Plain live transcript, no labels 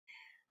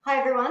Hi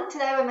everyone,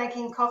 today we're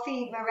making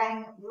coffee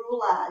meringue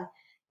roulade.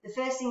 The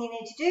first thing you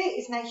need to do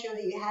is make sure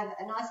that you have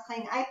a nice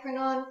clean apron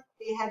on,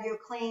 that you have your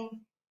clean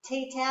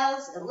tea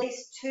towels, at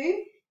least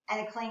 2,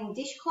 and a clean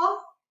dishcloth,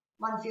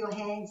 one for your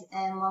hands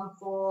and one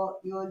for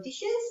your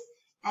dishes,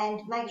 and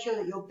make sure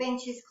that your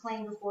bench is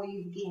clean before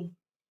you begin.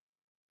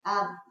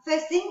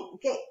 First thing,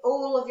 get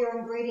all of your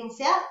ingredients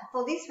out.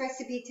 For this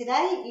recipe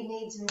today, you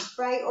need some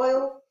spray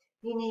oil,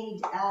 you need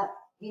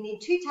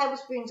 2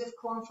 tablespoons of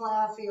corn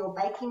flour for your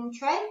baking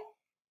tray.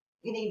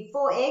 You need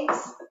 4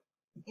 eggs,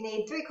 you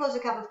need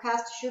 3/4 cup of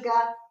caster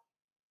sugar,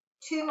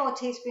 2 more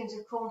teaspoons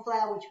of corn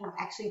flour, which will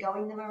actually go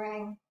in the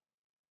meringue,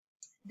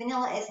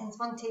 vanilla essence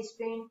 1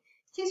 teaspoon,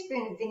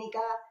 teaspoon of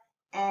vinegar,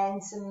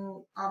 and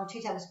some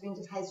 2 tablespoons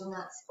of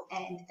hazelnuts,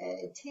 and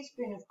a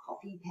teaspoon of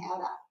coffee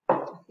powder,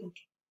 I think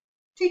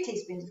 2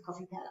 teaspoons of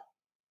coffee powder.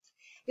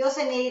 You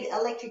also need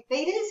electric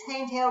beaters,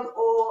 handheld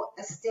or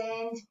a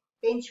stand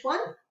bench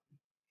one.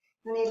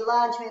 You'll need a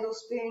large metal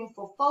spoon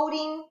for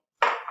folding,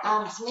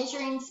 some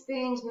measuring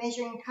spoons,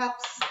 measuring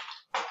cups,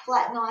 a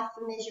flat knife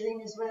for measuring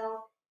as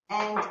well,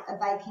 and a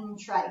baking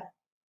tray.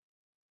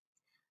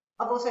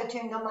 I've also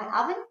turned on my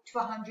oven to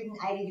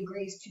 180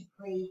 degrees to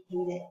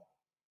preheat it.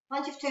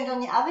 Once you've turned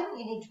on your oven,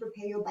 you need to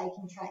prepare your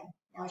baking tray.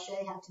 Now I'll show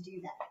you how to do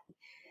that.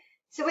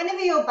 So whenever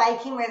you're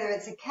baking, whether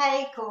it's a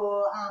cake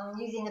or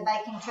using a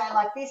baking tray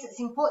like this, it's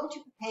important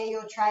to prepare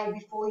your tray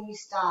before you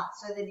start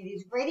so that it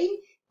is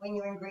ready when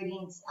your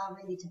ingredients are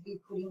ready to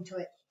be put into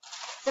it.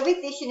 So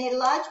with this, you need a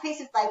large piece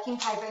of baking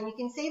paper, and you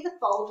can see the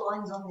fold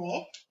lines on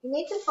there. You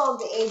need to fold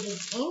the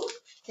edges in,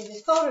 so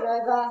just fold it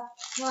over,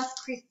 nice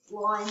crisp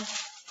line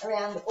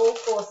around all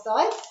 4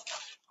 sides.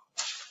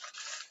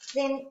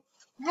 Then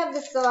have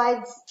the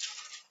sides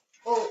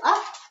all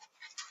up,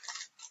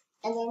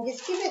 and then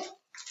just give it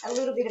a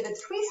little bit of a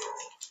twist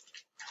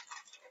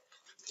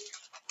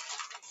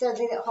so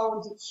that it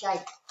holds its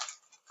shape.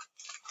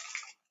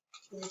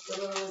 Just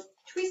a little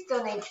twist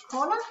on each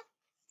corner.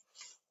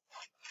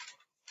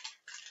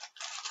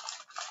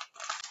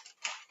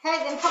 Okay,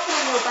 then pop it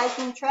on your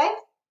baking tray,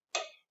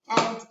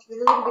 and with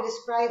a little bit of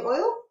spray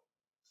oil,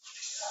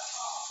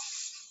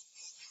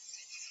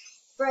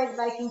 spray the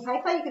baking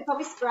paper. You could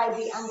probably spray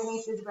the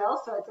underneath as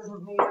well so it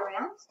doesn't move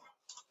around.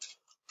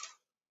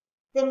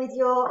 Then with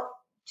your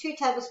 2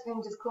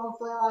 tablespoons of corn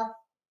flour,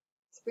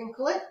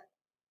 sprinkle it.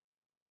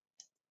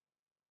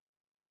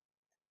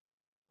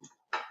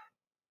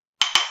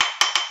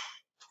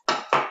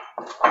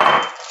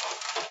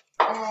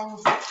 And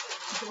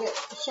give it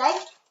a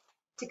shake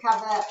to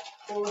cover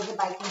all of the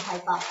baking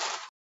paper.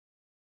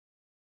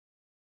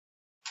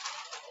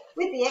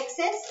 With the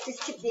excess,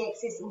 just tip the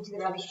excess into the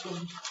rubbish bin.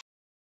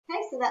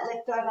 Okay, so that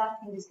leftover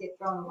can just get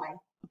thrown away.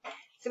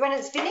 So when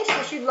it's finished,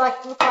 it should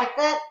look like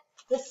that.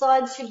 The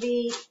sides should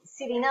be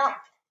sitting up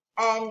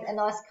and a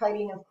nice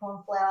coating of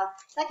corn flour.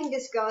 That can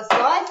just go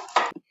aside.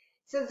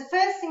 So the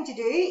first thing to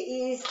do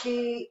is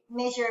to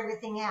measure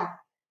everything out.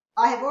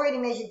 I have already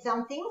measured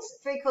some things,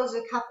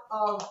 3/4 cup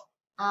of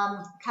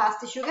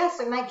caster sugar.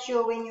 So make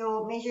sure when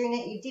you're measuring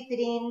it, you dip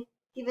it in,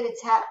 give it a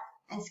tap,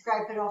 and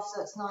scrape it off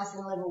so it's nice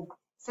and level.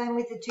 Same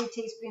with the 2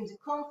 teaspoons of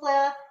corn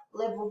flour,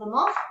 level them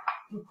off.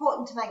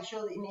 Important to make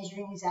sure that your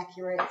measuring is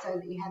accurate so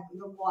that you have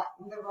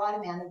the right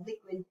amount of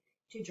liquid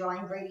to dry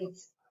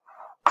ingredients.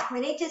 We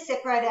need to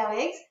separate our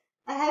eggs.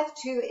 I have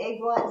 2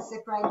 egg whites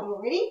separated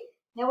already.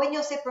 Now when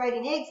you're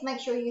separating eggs, make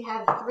sure you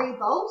have 3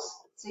 bowls.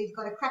 So you've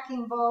got a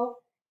cracking bowl,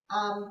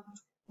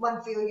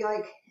 one for your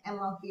yolk and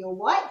one for your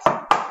white.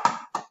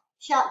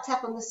 Sharp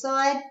tap on the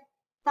side,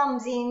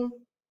 thumbs in,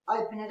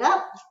 open it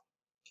up,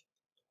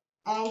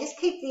 and just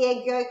keep the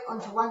egg yolk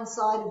onto one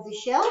side of the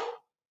shell.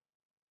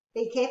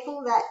 Be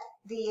careful that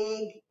the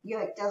egg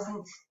yolk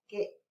doesn't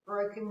get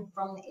broken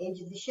from the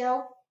edge of the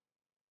shell,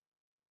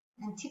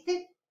 and tip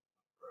it.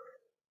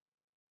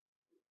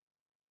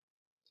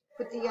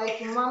 Put the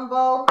yolk in one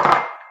bowl,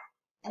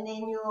 and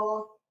then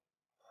your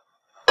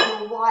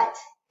white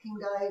can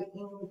go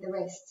in with the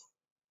rest.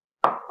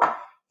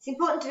 It's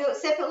important to do it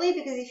separately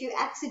because if you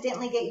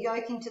accidentally get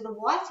yolk into the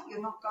white, you're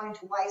not going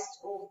to waste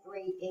all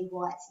 3 egg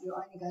whites. You're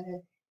only going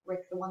to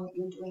wreck the one that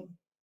you're doing.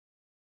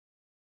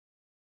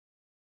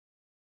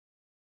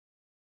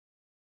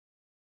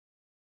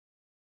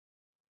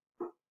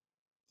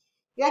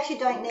 You actually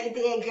don't need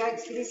the egg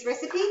yolks for this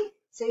recipe,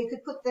 so you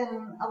could put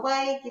them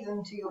away, give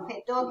them to your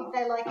pet dog if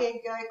they like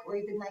egg yolk, or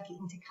you could make it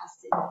into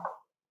custard.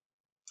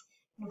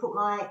 I'm going to put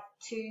my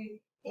 2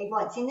 egg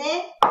whites in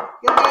there.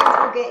 Your hands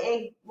will get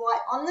egg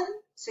white on them,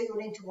 so you'll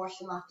need to wash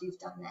them after you've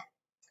done that.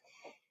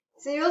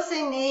 So you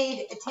also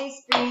need a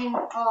teaspoon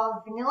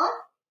of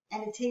vanilla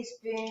and a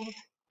teaspoon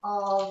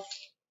of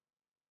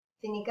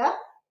vinegar.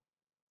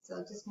 So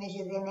I'll just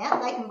measure them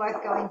out. They can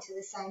both go into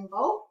the same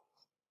bowl.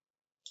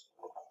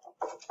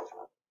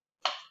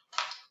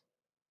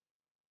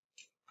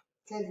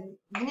 So the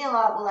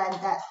vanilla will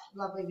add that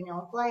lovely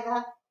vanilla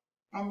flavour,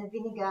 and the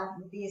vinegar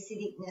with the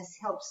acidicness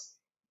helps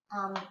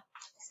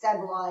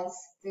stabilise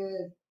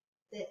the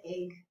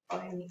egg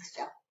bone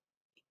mixture.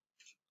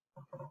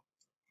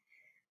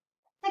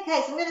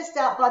 Okay, so I'm going to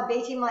start by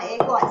beating my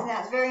egg whites.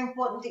 Now, it's very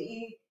important that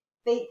you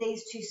beat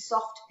these to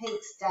soft peak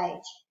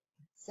stage.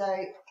 So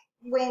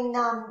when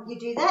you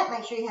do that,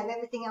 make sure you have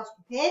everything else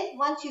prepared.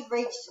 Once you've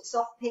reached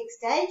soft peak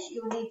stage,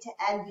 you'll need to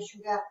add the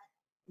sugar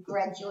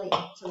gradually.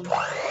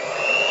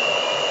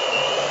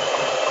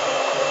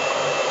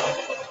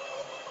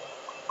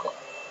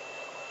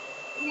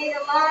 You need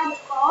a large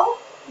bowl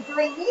for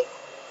doing this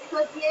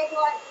because the egg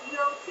whites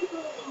will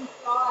trickle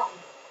inside.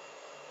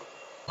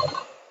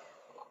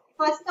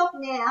 If I stop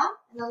now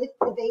and I lift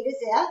the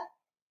beaters out,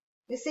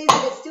 you'll see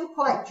that it's still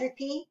quite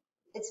drippy.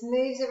 It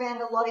moves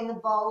around a lot in the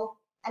bowl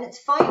and it's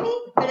foamy,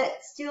 but it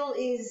still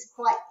is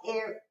quite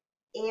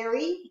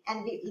airy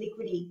and a bit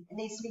liquidy. It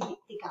needs to be a bit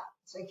thicker,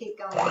 so keep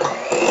going.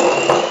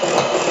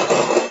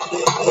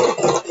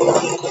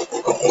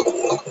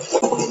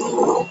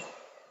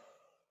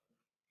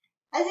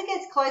 As it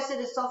gets closer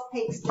to soft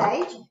peak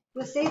stage,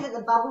 you'll see that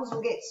the bubbles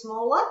will get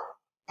smaller,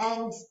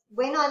 and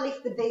when I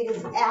lift the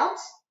beaters out,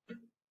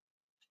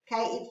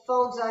 okay, it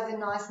folds over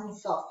nice and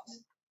soft.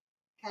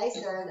 Okay,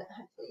 so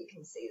hopefully you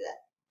can see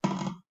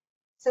that.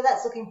 So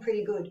that's looking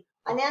pretty good.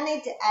 I now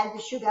need to add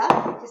the sugar,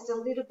 just a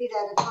little bit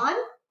at a time.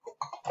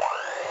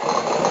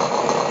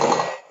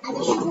 And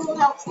the sugar will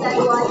help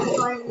stabilise the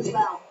foam as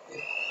well.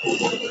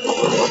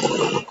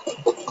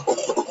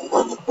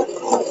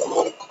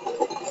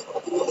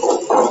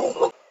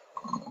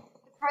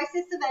 The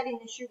process of adding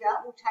the sugar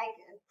will take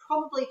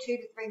probably 2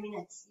 to 3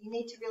 minutes. You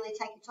need to really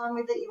take your time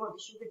with it. You want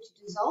the sugar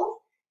to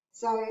dissolve.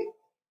 So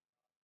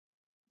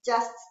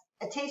just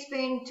a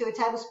teaspoon to a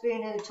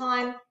tablespoon at a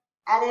time,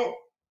 add it,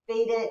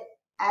 beat it,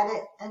 add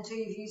it until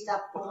you've used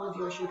up all of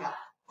your sugar.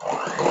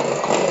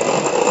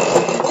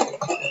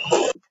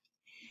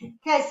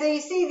 Okay, so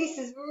you see this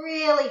is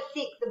really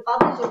thick. The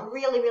bubbles are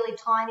really, really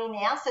tiny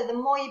now. So the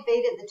more you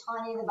beat it, the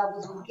tinier the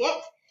bubbles will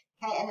get.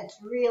 Okay, and it's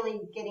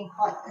really getting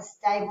quite a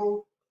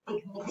stable,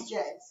 thick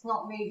mixture. It's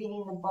not moving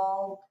in the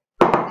bowl.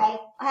 Okay,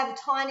 I have a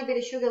tiny bit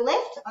of sugar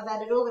left. I've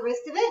added all the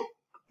rest of it.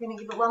 I'm going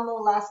to give it one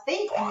more last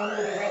beat and then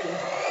it'll be ready.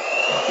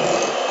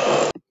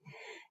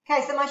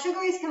 Okay, so my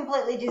sugar is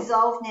completely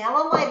dissolved now.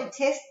 One way to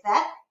test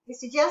that is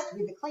to just,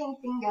 with a clean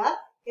finger,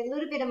 get a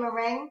little bit of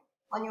meringue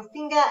on your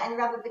finger and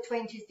rub it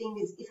between 2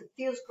 fingers. If it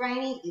feels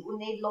grainy, it will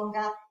need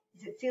longer.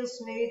 If it feels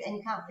smooth and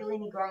you can't feel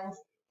any grains,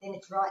 then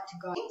it's right to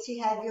go. So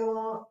you have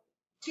your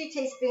 2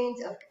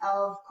 teaspoons of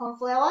corn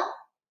flour.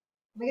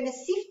 We're going to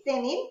sift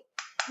them in,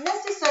 and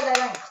that's just so they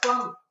don't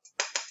clump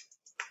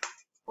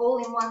all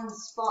in one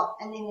spot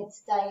and then it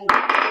stays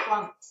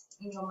clumped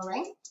in your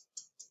meringue.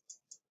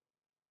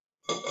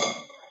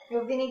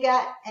 Your vinegar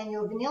and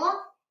your vanilla.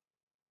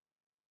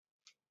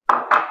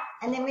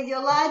 And then with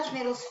your large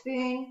metal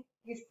spoon,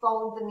 you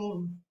fold them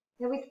in.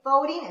 Now with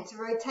folding, it's a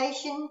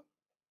rotation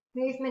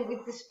movement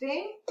with the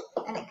spoon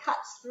and it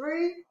cuts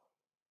through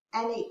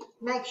and it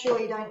makes sure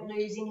you don't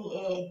lose any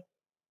air.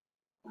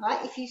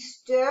 Right? If you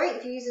stir it,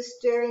 if you use a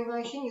stirring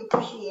motion, you'll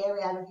push the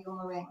air out of your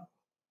meringue.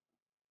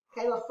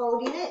 Okay, by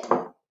folding it,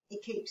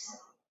 it keeps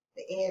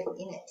the air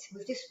in it.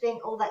 We've just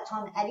spent all that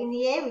time adding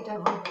the air. We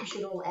don't want to push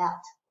it all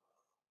out.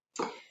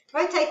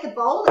 Rotate the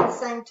bowl at the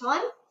same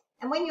time,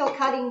 and when you're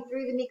cutting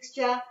through the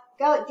mixture,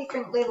 go at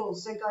different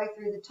levels. So go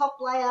through the top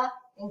layer,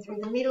 then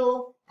through the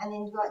middle, and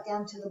then right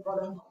down to the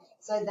bottom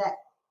so that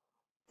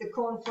the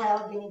corn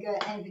flour, vinegar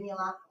and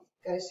vanilla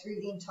goes through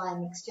the entire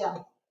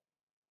mixture.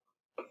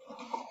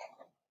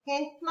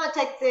 Okay, it might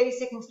take 30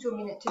 seconds to a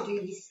minute to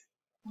do this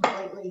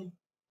completely.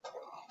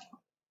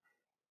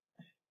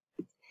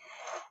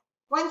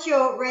 Once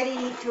you're ready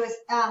to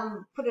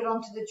put it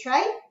onto the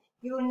tray,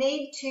 you will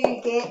need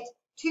to get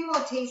 2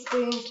 more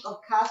teaspoons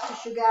of caster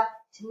sugar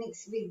to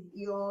mix with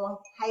your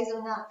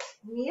hazelnut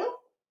meal.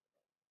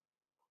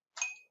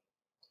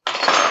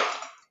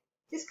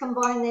 Just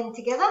combine them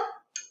together.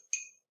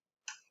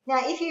 Now,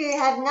 if you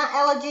have nut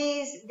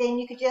allergies, then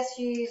you could just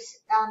use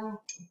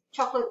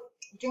chocolate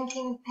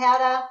drinking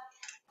powder,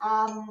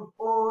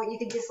 or you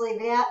could just leave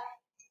it out.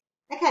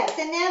 Okay,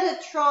 so now to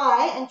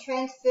try and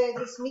transfer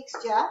this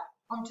mixture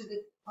onto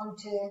the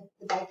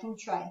baking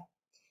tray.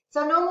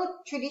 So a normal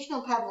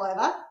traditional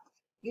pavlova,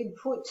 you'd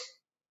put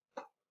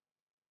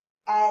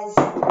as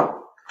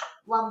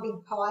one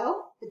big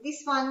pile, but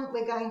this one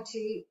we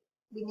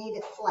need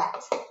it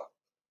flat.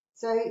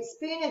 So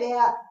spoon it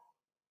out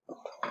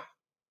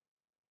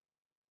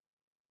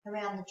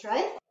around the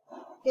tray.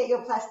 Get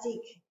your plastic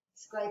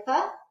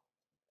scraper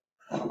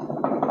to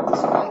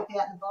scrape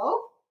out the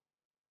bowl.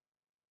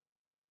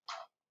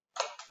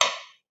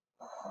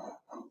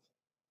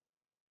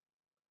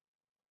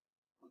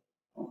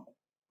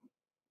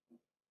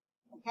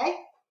 Okay,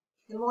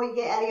 the more you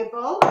get out of your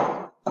bowl,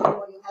 the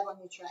more you'll have on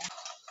your tray.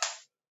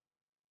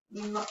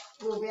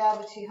 You will be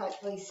able to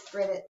hopefully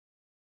spread it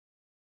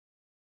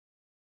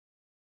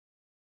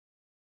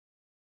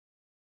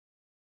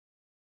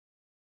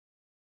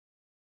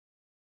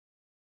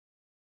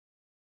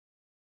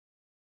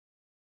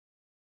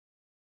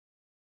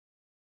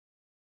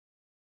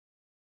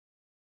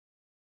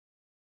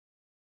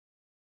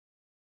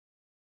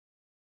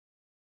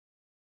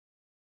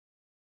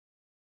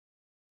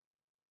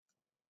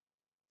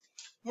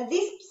Now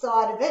this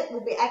side of it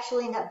will be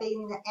actually end up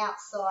being the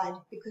outside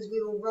because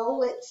we will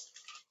roll it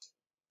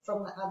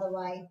from the other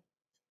way.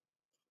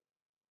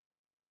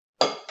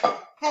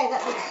 Okay,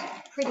 that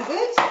looks pretty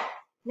good.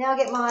 Now I'll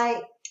get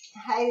my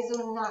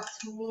hazelnut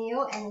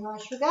meal and my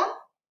sugar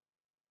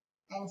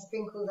and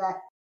sprinkle that.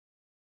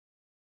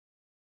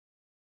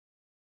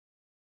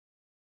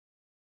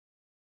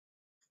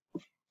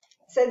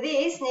 So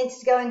this needs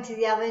to go into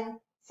the oven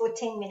for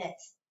 10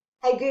 minutes.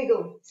 Hey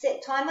Google,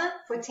 set timer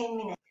for 10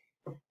 minutes.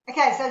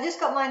 Okay, so I've just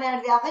got mine out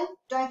of the oven.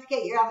 Don't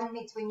forget your oven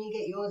mitts when you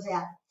get yours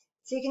out.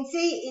 So you can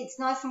see it's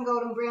nice and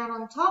golden brown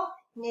on top.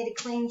 You need a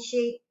clean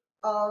sheet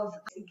of,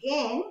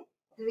 again,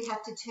 we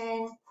have to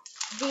turn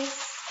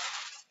this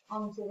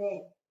onto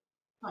there.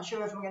 Not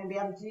sure if I'm going to be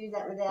able to do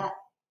that without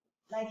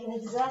making a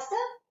disaster.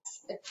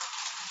 A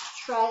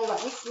tray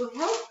like this will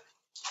help.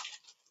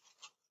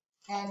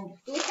 And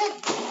flip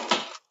it.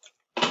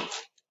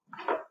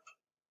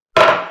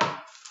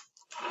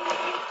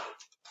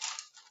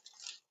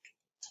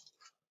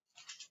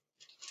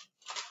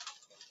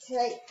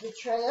 Take the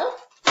tray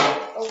off.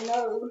 Oh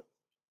no.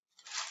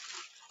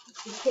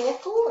 Be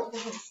careful, it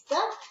doesn't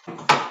stuck.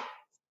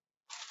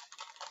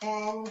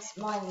 And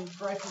mine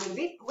broke a little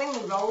bit. When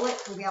we roll it,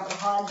 we'll be able to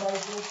hide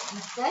those little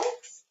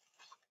mistakes.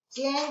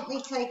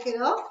 Gently take it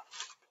off.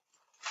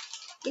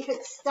 If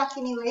it's stuck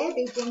anywhere,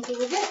 be gentle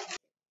with it.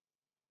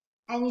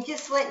 And you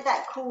just let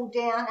that cool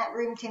down at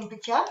room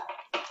temperature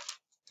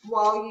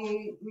while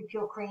you whip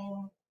your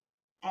cream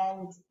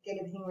and get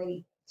everything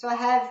ready. So I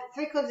have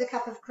 3/4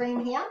 cup of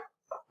cream here.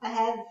 I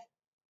have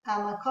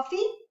my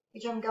coffee,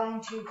 which I'm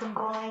going to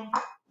combine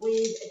with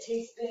a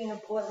teaspoon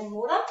of boiling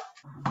water.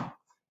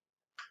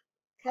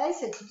 Okay,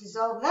 so to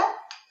dissolve that.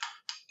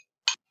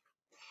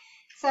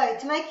 So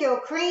to make your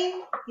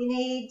cream, you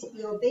need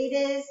your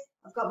beaters.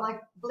 I've got my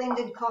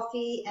blended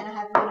coffee and I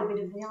have a little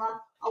bit of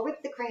vanilla. I'll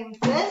whip the cream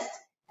first.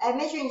 A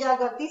measuring jug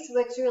like this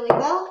works really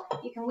well.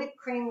 You can whip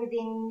cream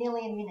within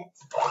nearly a minute.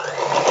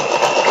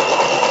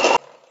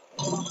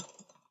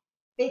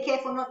 Be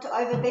careful not to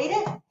overbeat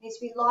it. It needs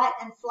to be light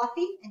and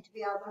fluffy and to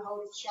be able to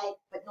hold its shape,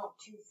 but not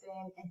too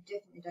firm, and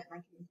definitely don't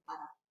make it into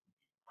butter.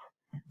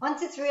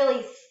 Once it's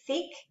really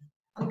thick,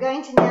 I'm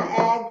going to now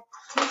add a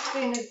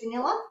teaspoon of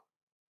vanilla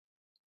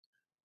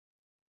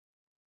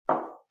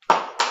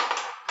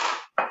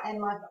and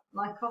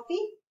my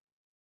coffee.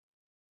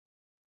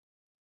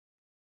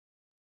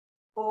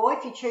 Or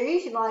if you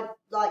choose, you might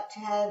like to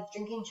have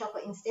drinking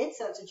chocolate instead,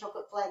 so it's a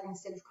chocolate flavour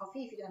instead of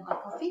coffee if you don't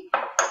like coffee.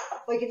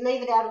 Or you could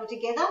leave it out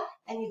altogether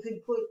and you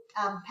could put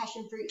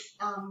passion fruit,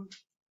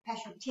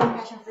 tinned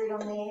passion fruit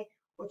on there,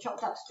 or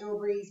chopped up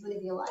strawberries,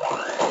 whatever you like.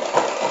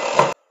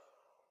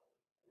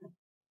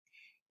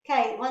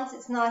 Okay, once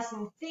it's nice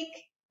and thick,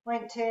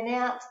 won't turn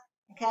out.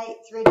 Okay,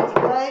 it's ready to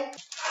go.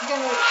 I'm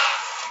going to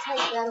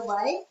take that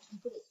away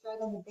and put it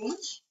straight on the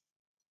bench,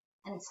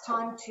 and it's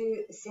time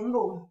to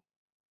assemble.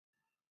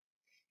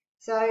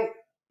 So I'm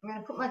going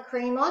to put my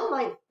cream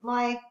on.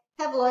 My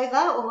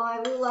pavlova or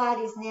my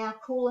roulade is now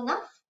cool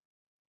enough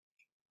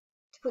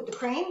to put the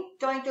cream.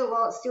 Don't do it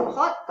while it's still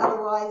hot,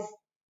 otherwise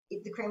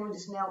the cream will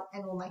just melt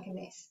and will make a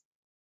mess.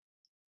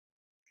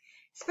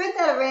 Spread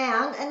that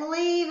around and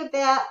leave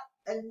about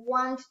a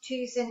 1 to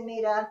 2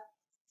 centimetre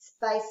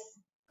space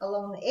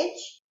along the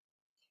edge.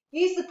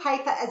 Use the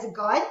paper as a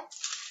guide.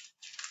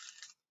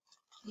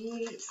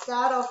 You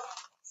start off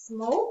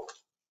small,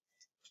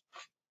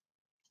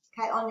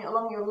 okay,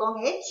 along your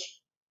long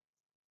edge,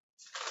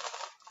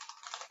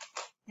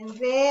 and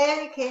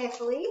very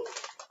carefully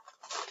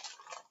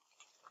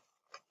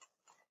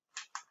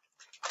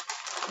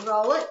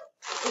roll it.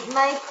 It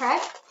may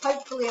crack,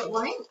 hopefully it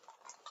won't.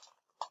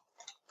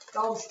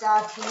 Gold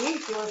star to you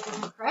if yours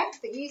doesn't crack,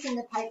 but using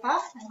the paper,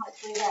 and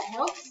hopefully that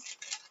helps.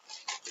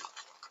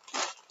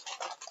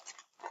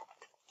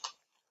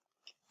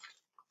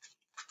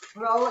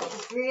 Roll it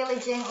just really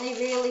gently,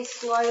 really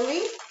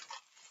slowly,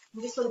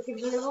 and just sort of give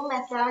it a little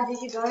massage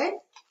as you go,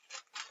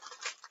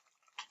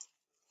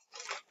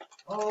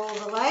 all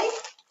the way.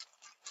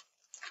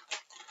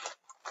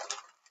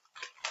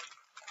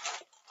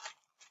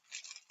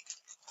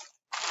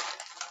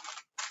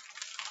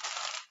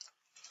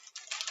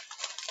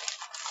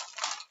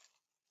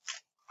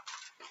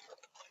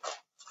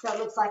 So it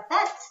looks like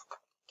that.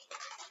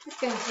 Just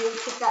going to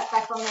put that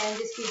back on there and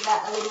just give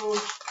that a little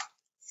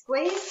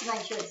squeeze to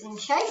make sure it's in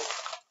shape.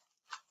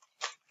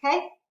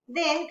 Okay,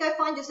 then go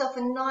find yourself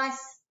a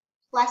nice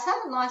platter,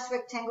 a nice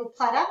rectangle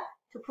platter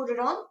to put it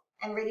on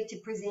and ready to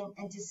present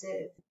and to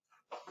serve.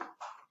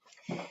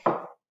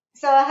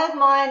 So I have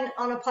mine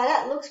on a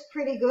platter. It looks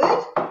pretty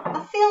good.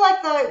 I feel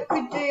like though it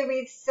could do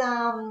with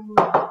some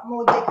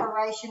more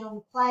decoration on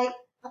the plate.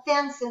 I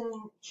found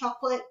some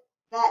chocolate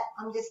that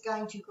I'm just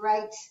going to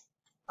grate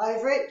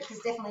over it, because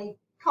definitely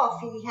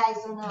coffee,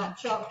 hazelnut,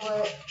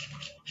 chocolate,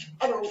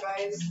 it all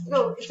goes.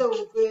 It's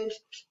all good.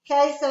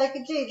 Okay, so I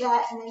could do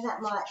that, and then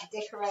that might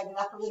decorate it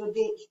up a little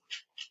bit.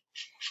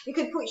 You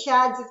could put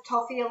shards of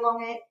toffee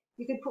along it.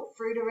 You could put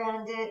fruit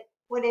around it,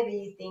 whatever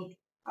you think.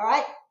 All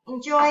right,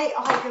 enjoy. I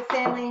hope your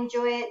family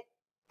enjoy it,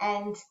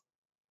 and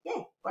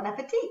yeah, bon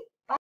appetit.